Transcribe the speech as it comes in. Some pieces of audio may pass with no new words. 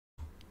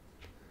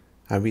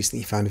I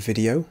recently found a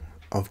video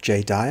of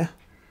Dyer,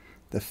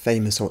 the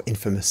famous or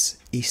infamous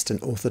Eastern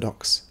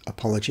Orthodox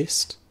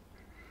apologist,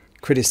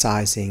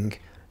 criticising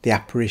the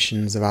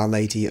apparitions of Our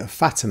Lady of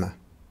Fatima.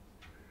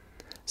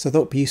 So I thought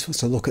it would be useful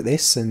to look at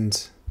this,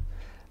 and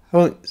I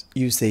won't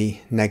use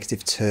the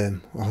negative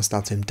term or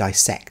hostile term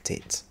dissect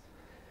it,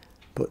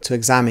 but to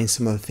examine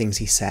some of the things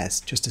he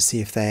says, just to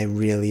see if they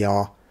really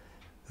are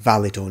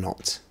valid or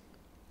not.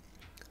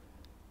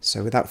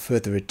 So without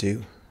further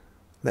ado,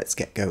 let's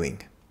get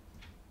going.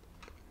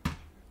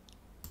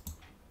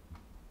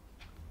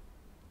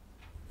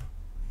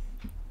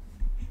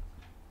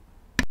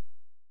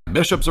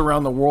 Bishops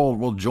around the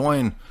world will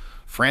join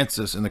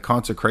Francis in the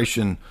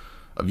consecration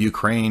of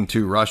Ukraine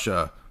to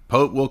Russia.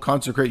 Pope will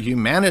consecrate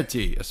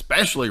humanity,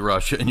 especially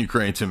Russia and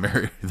Ukraine, to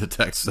Mary, the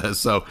text says.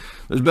 So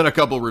there's been a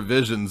couple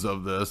revisions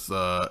of this.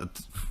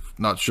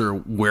 Not sure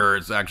where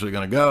it's actually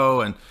going to go.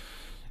 And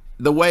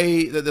the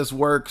way that this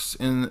works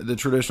in the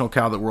traditional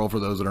Catholic world, for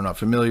those that are not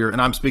familiar,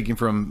 and I'm speaking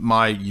from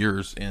my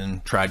years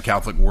in trad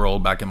Catholic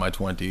world back in my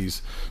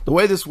 20s, the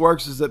way this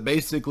works is that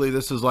basically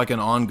this is like an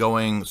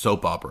ongoing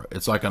soap opera.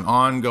 It's like an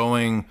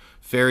ongoing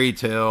fairy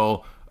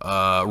tale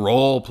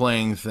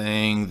role-playing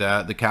thing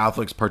that the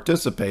Catholics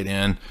participate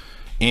in,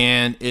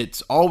 and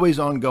it's always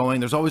ongoing.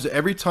 There's always,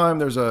 every time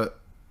there's a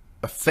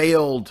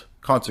failed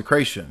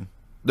consecration,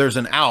 there's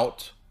an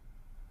out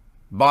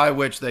by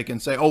which they can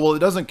say, oh, well, it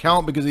doesn't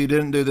count because he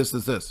didn't do this,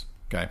 this.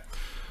 Okay.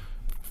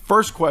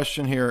 First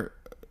question here,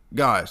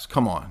 guys,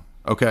 come on.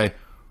 Okay.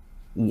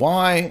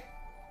 Why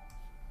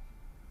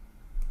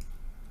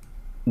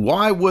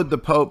would the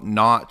Pope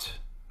not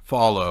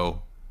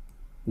follow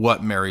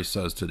what Mary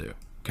says to do?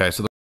 Okay.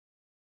 So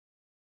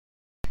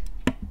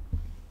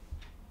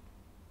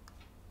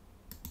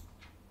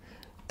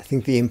I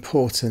think the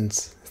important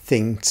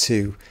thing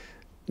to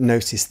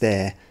notice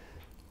there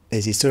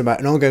is he's talking about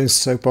an ongoing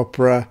soap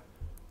opera,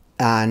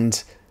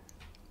 and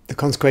the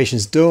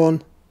consecration's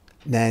done,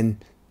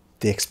 then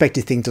the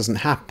expected thing doesn't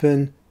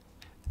happen,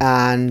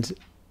 and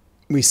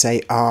we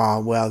say,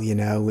 well, you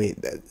know,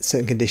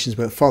 certain conditions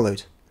weren't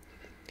followed.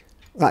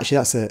 Well, actually,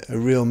 that's a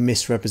real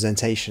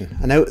misrepresentation.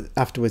 I know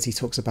afterwards he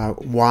talks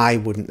about why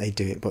wouldn't they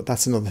do it, but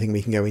that's another thing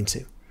we can go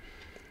into.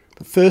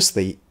 But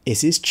firstly, is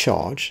his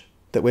charge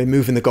that we're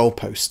moving the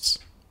goalposts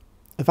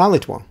a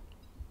valid one?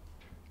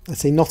 I'd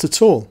say not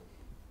at all.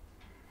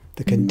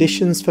 The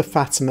conditions for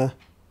Fatima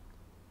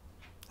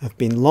have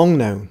been long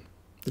known.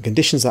 The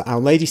conditions that Our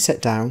Lady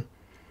set down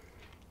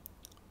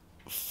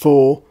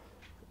for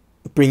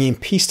bringing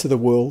peace to the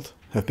world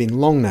have been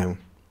long known.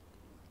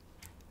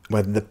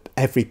 Whether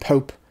every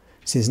pope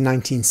since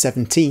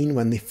 1917,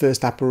 when the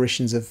first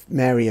apparitions of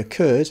Mary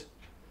occurred,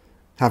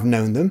 have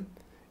known them.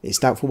 It's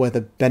doubtful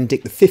whether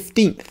Benedict XV,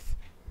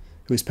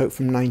 who was pope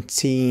from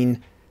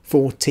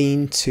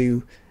 1914 to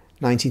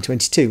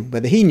 1922,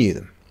 whether he knew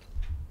them.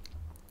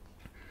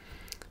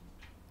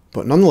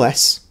 But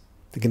nonetheless,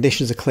 the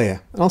conditions are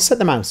clear, and I'll set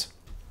them out.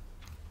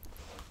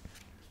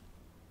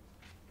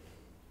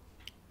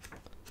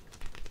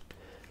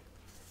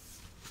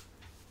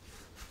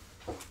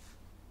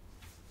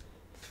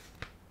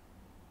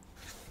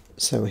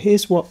 So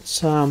here's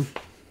what Our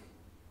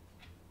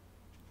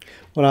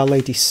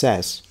Lady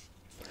says.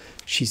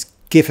 She's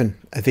given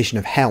a vision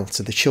of hell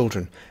to the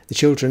children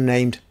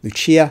named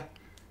Lucia,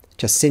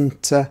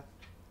 Jacinta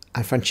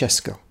and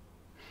Francesco.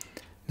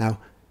 Now,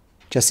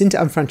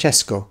 Jacinta and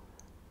Francesco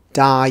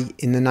die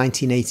in the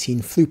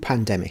 1918 flu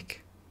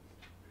pandemic.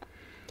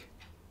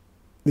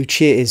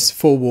 Lucia is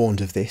forewarned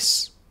of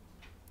this,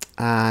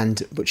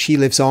 but she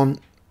lives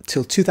on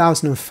till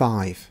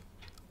 2005,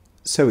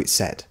 so it's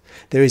said.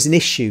 There is an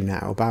issue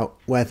now about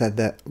whether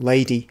the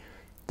lady,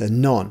 the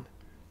nun,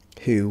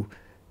 who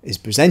is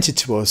presented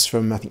to us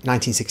from, I think,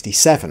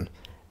 1967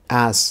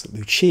 as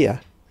Lucia,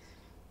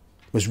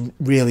 was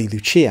really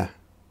Lucia,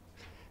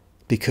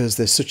 because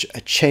there's such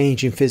a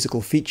change in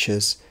physical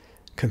features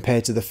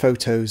compared to the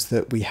photos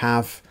that we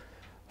have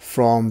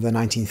from the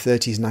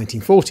 1930s and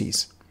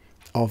 1940s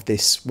of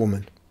this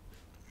woman.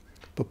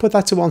 But put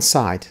that to one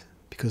side,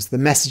 because the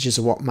messages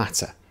are what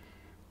matter,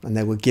 and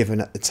they were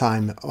given at the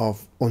time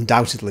of,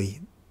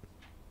 undoubtedly,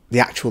 the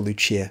actual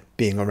Lucia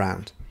being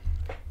around.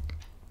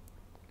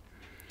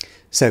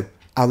 So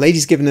Our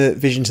Lady's given a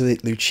vision to the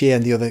Lucia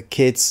and the other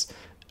kids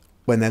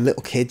when they're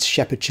little kids,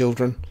 shepherd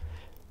children,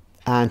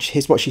 and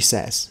here's what she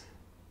says.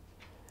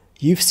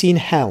 You've seen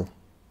hell,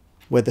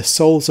 where the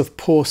souls of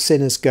poor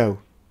sinners go.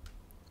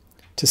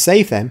 To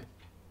save them,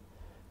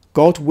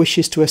 God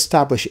wishes to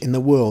establish in the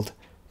world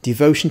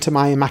devotion to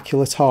my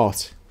Immaculate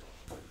Heart.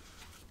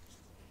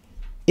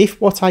 If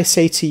what I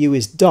say to you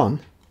is done,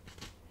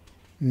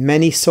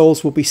 many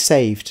souls will be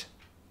saved,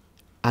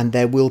 and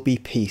there will be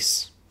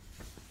peace.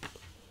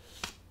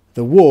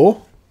 The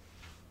war,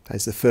 that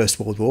is the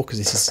First World War, because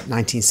this is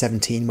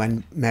 1917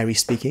 when Mary's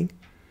speaking,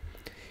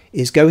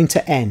 is going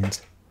to end.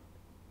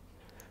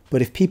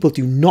 But if people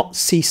do not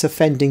cease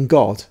offending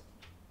God,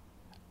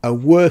 a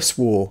worse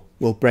war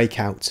will break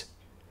out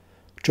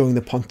during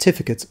the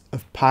pontificate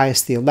of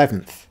Pius XI.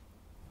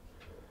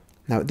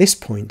 Now at this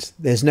point,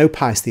 there's no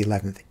Pius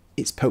XI.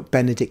 it's Pope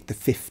Benedict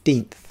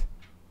XV.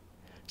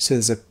 So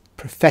there's a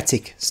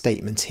prophetic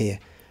statement here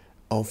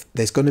of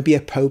there's going to be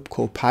a Pope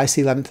called Pius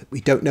XI.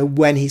 We don't know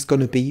when he's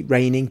going to be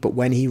reigning, but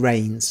when he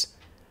reigns,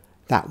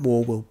 that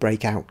war will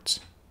break out.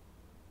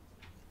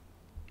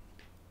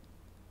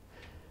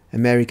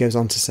 And Mary goes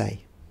on to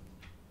say,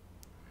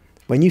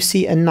 when you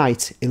see a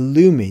night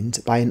illumined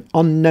by an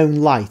unknown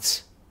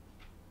light,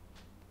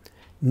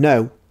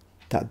 know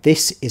that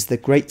this is the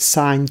great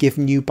sign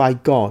given you by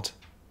God,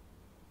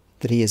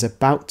 that he is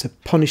about to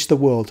punish the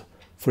world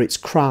for its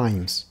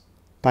crimes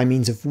by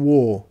means of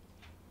war,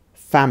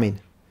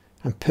 famine,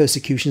 and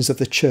persecutions of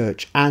the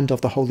Church and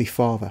of the Holy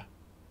Father.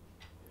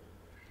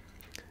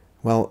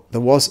 Well,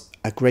 there was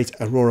a great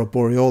aurora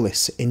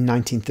borealis in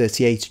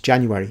 1938,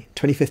 January,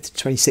 25th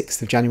to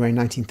 26th of January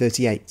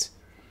 1938.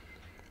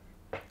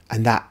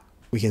 And that,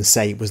 we can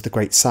say, was the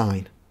great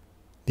sign,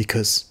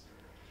 because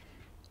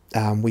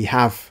we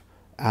have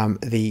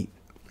the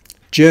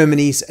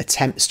Germany's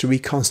attempts to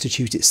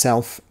reconstitute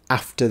itself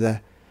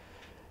after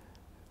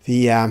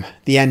the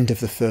end of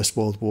the First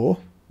World War,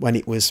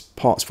 when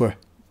parts were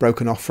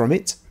broken off from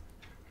it,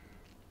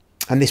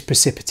 and this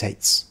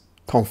precipitates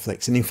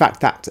conflicts. And in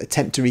fact, that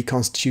attempt to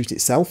reconstitute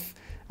itself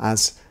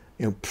as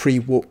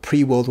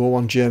pre-World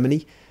War I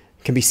Germany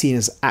can be seen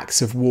as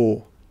acts of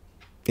war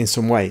in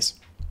some ways.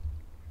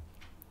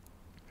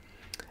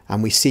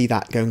 And we see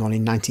that going on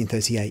in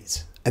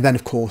 1938. And then,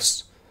 of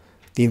course,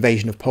 the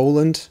invasion of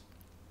Poland,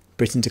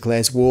 Britain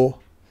declares war,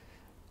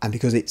 and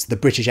because it's the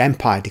British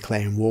Empire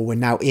declaring war, we're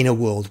now in a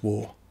world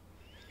war.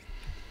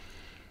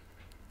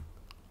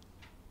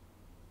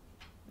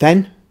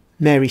 Then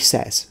Mary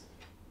says,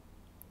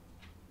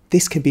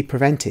 this can be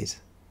prevented.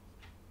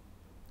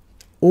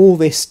 All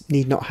this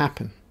need not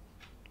happen.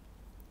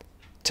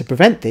 To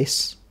prevent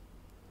this,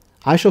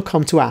 I shall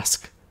come to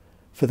ask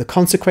for the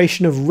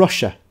consecration of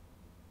Russia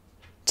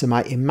to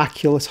my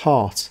Immaculate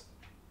Heart,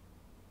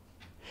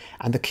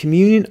 and the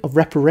communion of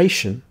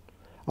reparation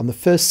on the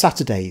first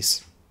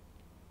Saturdays.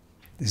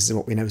 This is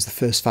what we know as the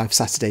first 5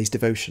 Saturdays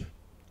devotion.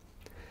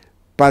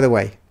 By the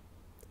way,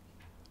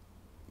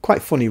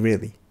 quite funny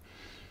really.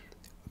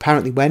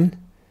 Apparently when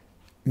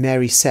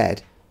Mary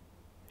said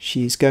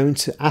she's going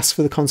to ask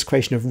for the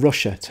consecration of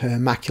Russia to her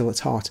Immaculate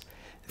Heart,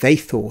 they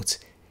thought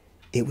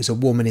it was a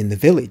woman in the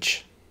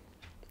village.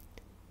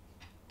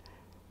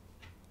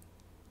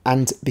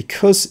 And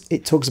because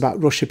it talks about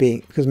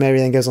because Mary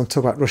then goes on to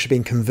talk about Russia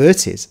being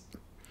converted,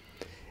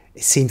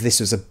 it seemed this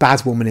was a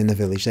bad woman in the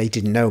village they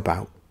didn't know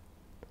about.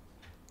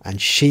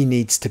 And she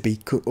needs to be,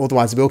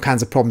 otherwise there'll be all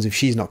kinds of problems if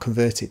she's not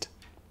converted.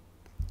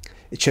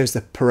 It shows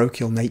the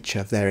parochial nature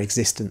of their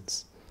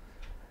existence.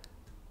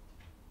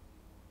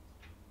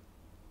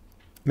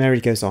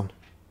 Mary goes on.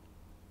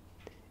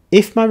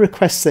 If my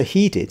requests are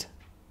heeded,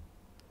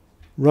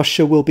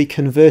 Russia will be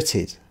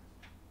converted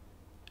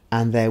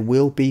and there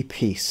will be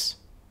peace.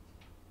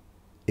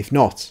 If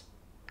not,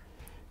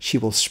 she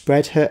will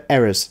spread her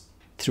errors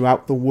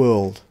throughout the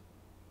world,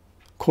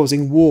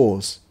 causing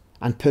wars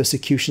and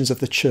persecutions of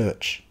the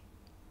Church.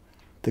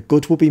 The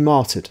good will be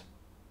martyred.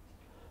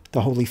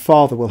 The Holy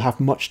Father will have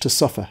much to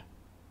suffer.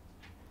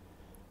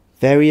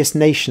 Various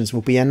nations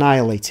will be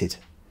annihilated.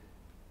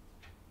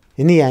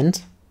 In the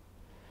end,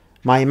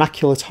 my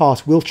Immaculate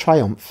Heart will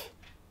triumph.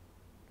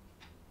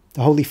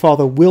 The Holy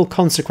Father will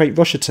consecrate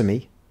Russia to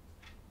me,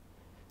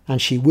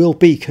 and she will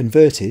be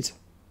converted,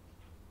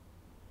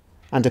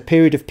 and a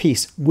period of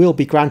peace will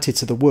be granted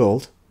to the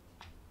world.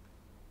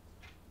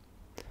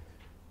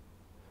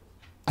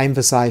 I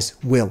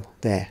emphasise will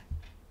there,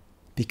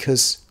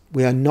 because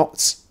we are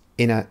not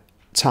in a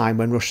time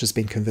when Russia's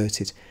been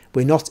converted.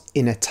 We're not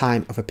in a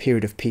time of a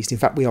period of peace. In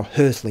fact, we are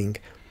hurtling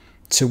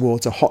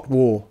towards a hot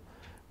war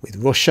with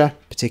Russia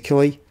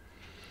particularly.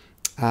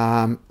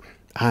 And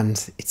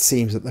it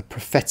seems that the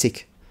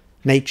prophetic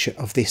nature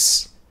of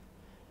this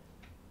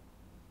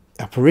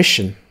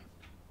apparition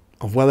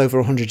of well over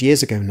 100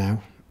 years ago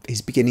now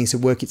is beginning to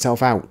work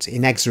itself out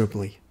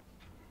inexorably.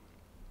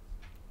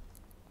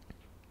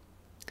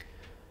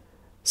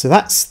 So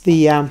that's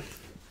the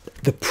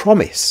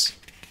promise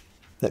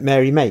that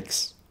Mary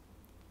makes.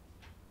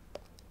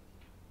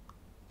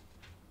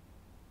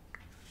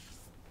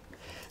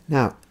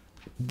 Now,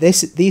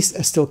 these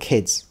are still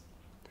kids,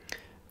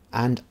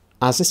 and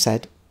as I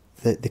said,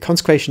 the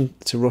consecration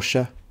of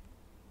Russia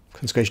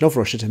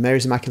to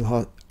Mary's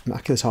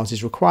Immaculate Heart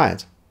is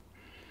required.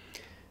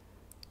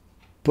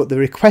 But the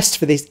request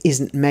for this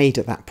isn't made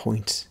at that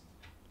point.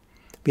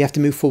 We have to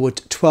move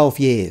forward 12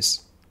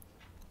 years.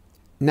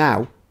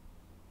 Now,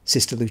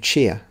 Sister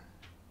Lucia,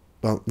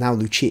 now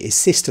Lucia is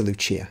Sister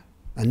Lucia,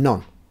 a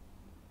nun.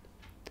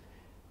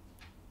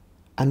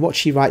 And what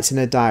she writes in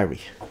her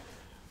diary,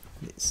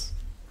 it's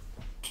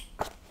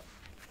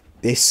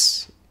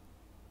this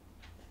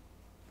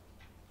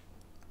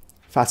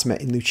Fatima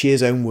in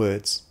Lucia's own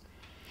words.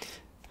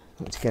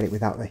 I want to get it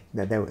without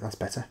that's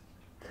better.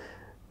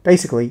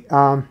 Basically,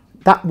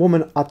 that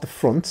woman at the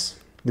front,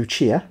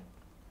 Lucia,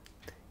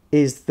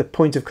 is the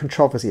point of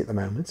controversy at the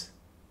moment,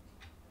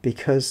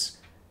 because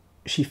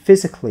she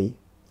physically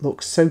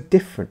looks so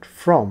different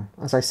from,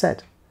 as I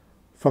said,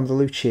 from the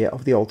Lucia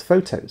of the old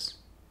photos.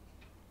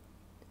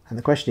 And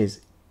the question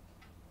is,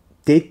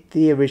 did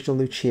the original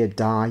Lucia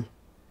die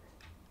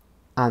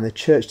and the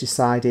church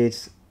decided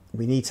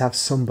we need to have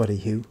somebody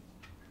who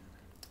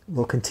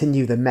will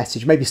continue the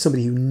message, maybe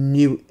somebody who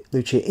knew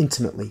Lucia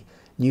intimately,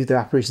 knew the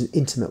apparitions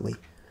intimately,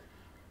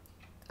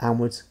 and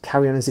would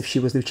carry on as if she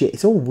was Lucia?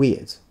 It's all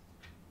weird.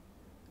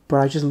 But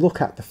I just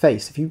look at the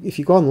face. If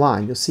you go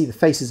online, you'll see the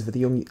faces of the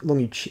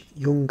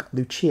young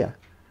Lucia.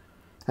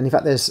 And in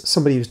fact, there's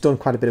somebody who's done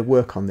quite a bit of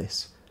work on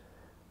this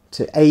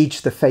to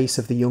age the face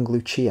of the young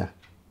Lucia.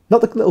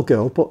 Not the little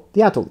girl, but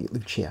the adult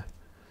Lucia.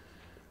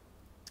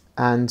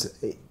 And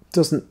it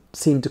doesn't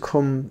seem to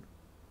come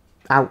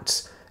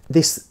out.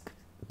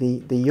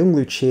 The young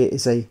Lucia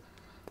is a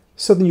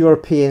Southern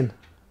European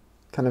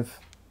kind of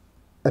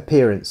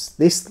appearance.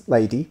 This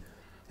lady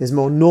is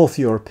more North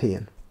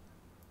European.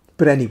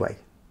 But anyway,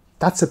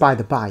 that's a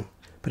by-the-by,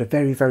 but a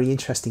very, very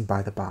interesting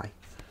by-the-by.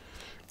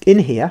 In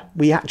here,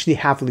 we actually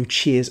have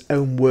Lucia's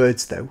own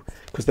words, though,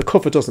 because the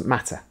cover doesn't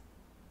matter.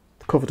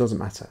 The cover doesn't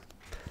matter.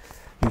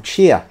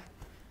 Lucia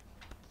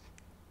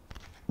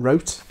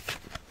wrote,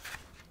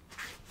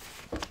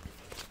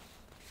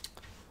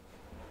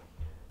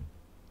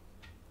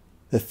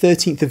 the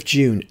 13th of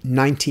June,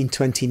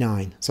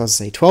 1929. So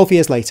as I say, 12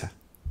 years later,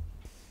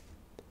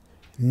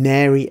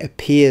 Mary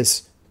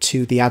appears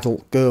to the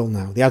adult girl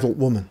now, the adult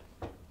woman.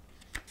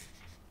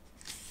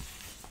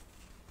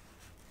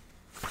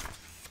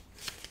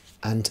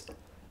 And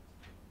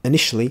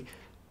initially,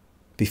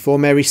 before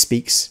Mary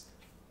speaks,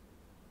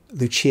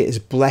 Lucia is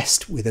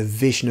blessed with a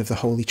vision of the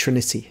Holy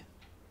Trinity.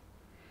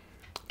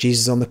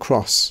 Jesus on the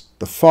cross,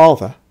 the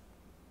Father,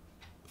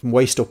 from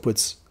waist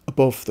upwards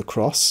above the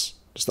cross,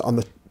 just on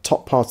the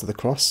top part of the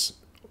cross,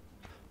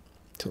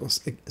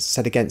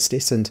 set against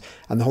it, and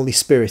the Holy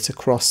Spirit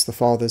across the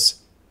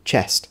Father's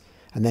chest,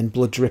 and then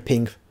blood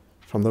dripping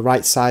from the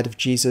right side of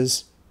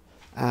Jesus,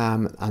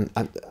 and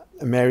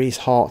Mary's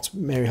heart,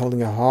 Mary holding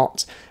her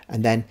heart,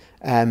 and then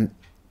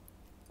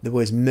the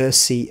words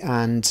mercy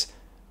and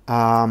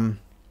I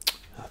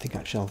think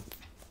actually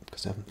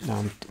because now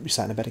I'm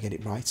reciting, I better get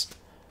it right.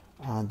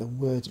 The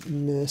word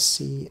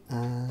mercy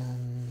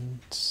and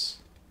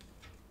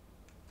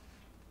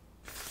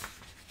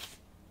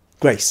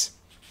grace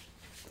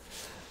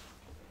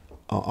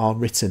are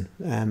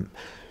written.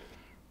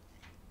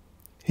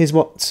 Here's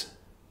what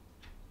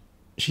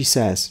she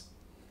says.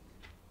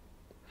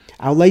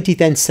 Our Lady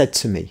then said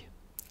to me,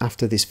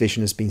 after this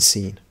vision has been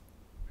seen,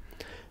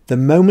 the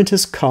moment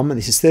has come, and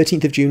this is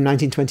 13th of June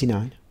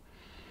 1929,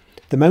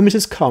 the moment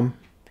has come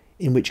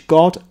in which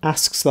God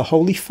asks the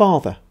Holy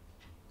Father,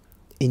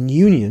 in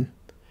union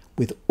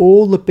with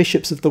all the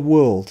bishops of the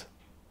world,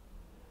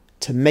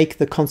 to make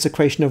the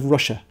consecration of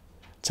Russia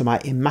to my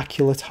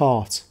Immaculate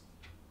Heart,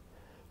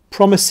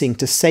 promising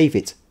to save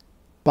it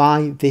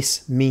by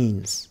this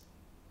means.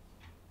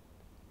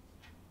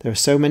 There are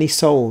so many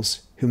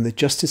souls whom the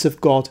justice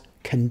of God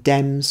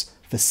condemns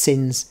for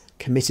sins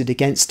committed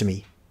against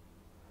me,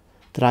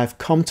 that I have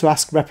come to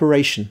ask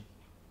reparation.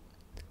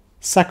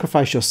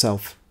 Sacrifice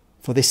yourself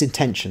for this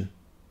intention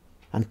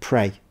and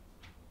pray.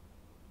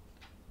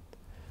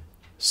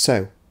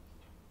 So,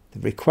 the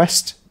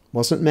request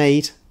wasn't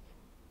made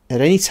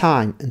at any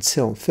time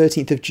until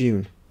 13th of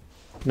June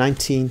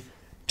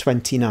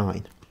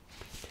 1929,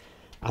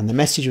 and the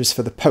message was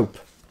for the Pope,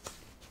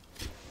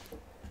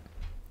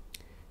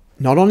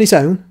 not on his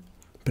own,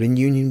 but in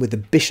union with the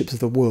bishops of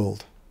the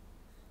world,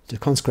 to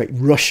consecrate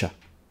Russia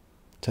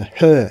to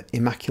her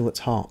Immaculate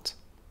Heart.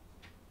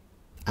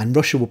 And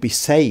Russia will be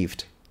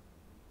saved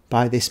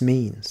by this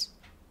means.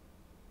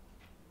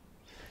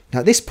 Now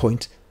at this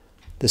point,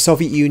 the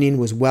Soviet Union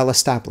was well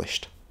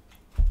established.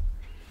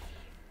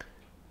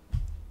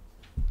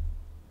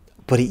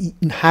 But it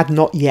had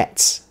not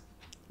yet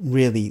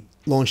really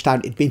launched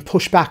out. It had been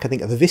pushed back, I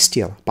think, at the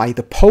Vistula by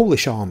the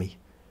Polish army.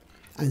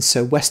 And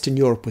so Western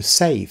Europe was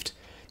saved.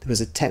 There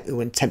was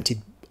an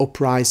attempted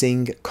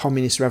uprising,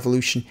 communist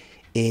revolution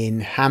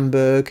in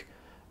Hamburg,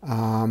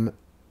 and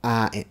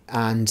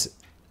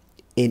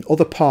in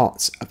other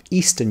parts of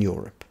Eastern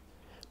Europe.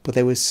 But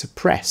they were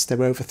suppressed, they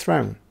were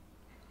overthrown.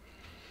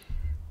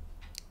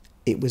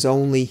 It was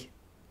only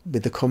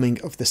with the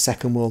coming of the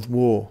Second World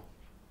War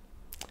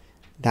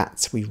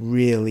that we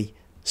really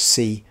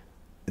see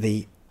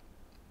the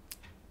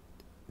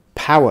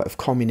power of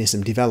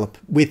communism develop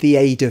with the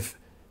aid of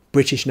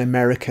British and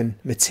American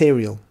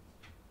material.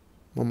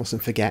 One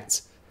mustn't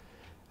forget.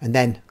 And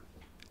then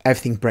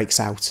everything breaks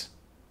out.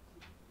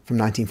 From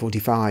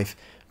 1945,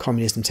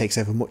 communism takes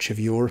over much of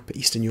Europe,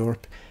 Eastern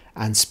Europe,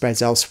 and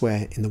spreads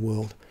elsewhere in the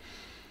world.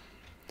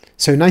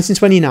 So in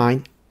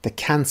 1929, the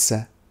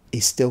cancer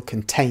is still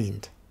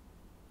contained,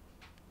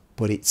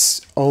 but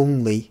it's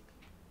only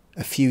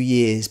a few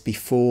years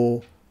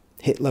before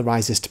Hitler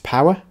rises to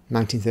power,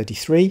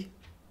 1933,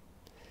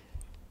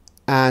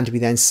 and we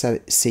then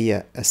see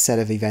a set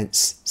of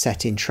events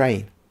set in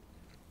train.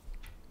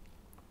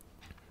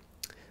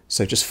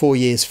 So just 4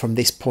 years from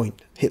this point,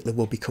 Hitler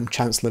will become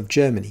Chancellor of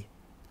Germany,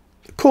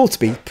 called to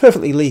be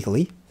perfectly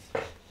legally,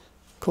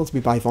 called to be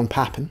by von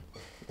Papen,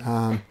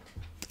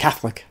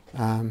 Catholic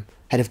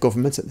head of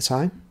government at the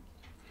time.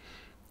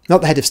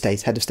 Not the head of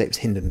state was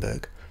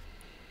Hindenburg.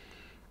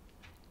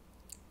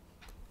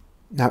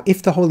 Now,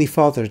 if the Holy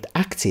Father had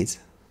acted,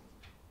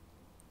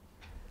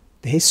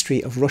 the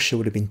history of Russia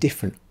would have been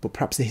different, but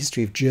perhaps the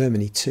history of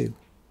Germany too.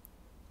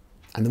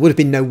 And there would have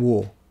been no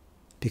war,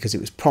 because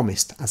it was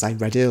promised, as I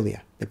read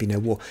earlier, there'd be no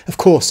war. Of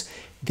course,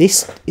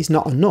 this is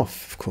not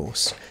enough, of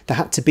course. There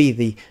had to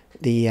be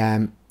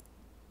the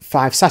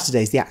 5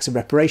 Saturdays, the acts of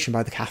reparation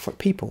by the Catholic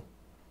people.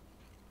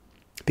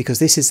 Because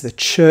this is the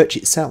church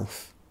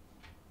itself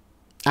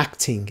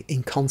acting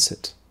in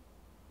concert.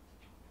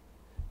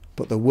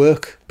 But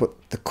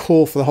the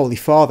call for the Holy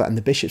Father and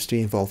the bishops to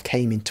be involved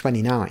came in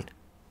 29.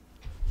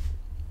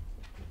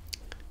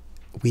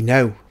 We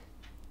know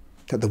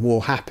that the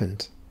war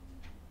happened.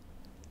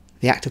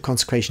 The act of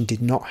consecration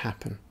did not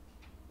happen.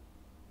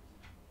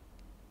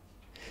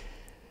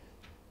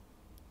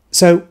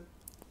 So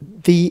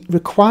the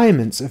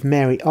requirements of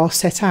Mary are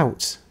set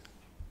out.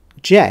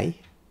 Jay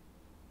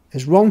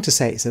is wrong to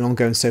say it's an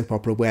ongoing soap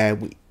opera where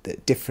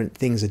that different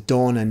things are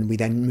done and we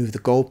then move the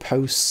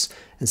goalposts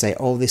and say,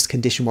 oh, this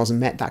condition wasn't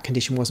met, that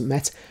condition wasn't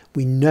met.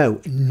 We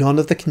know none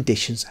of the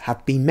conditions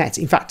have been met.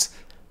 In fact,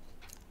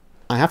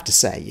 I have to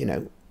say,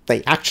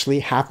 they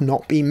actually have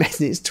not been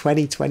met. It's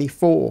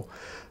 2024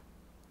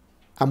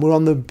 and we're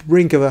on the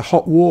brink of a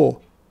hot war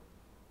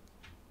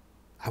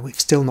and we've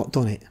still not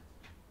done it.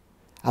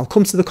 I'll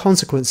come to the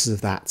consequences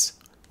of that,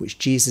 which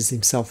Jesus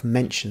himself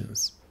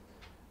mentions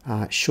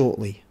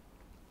shortly.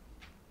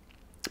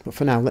 But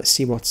for now, let's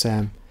see what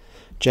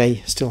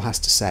Jay still has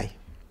to say.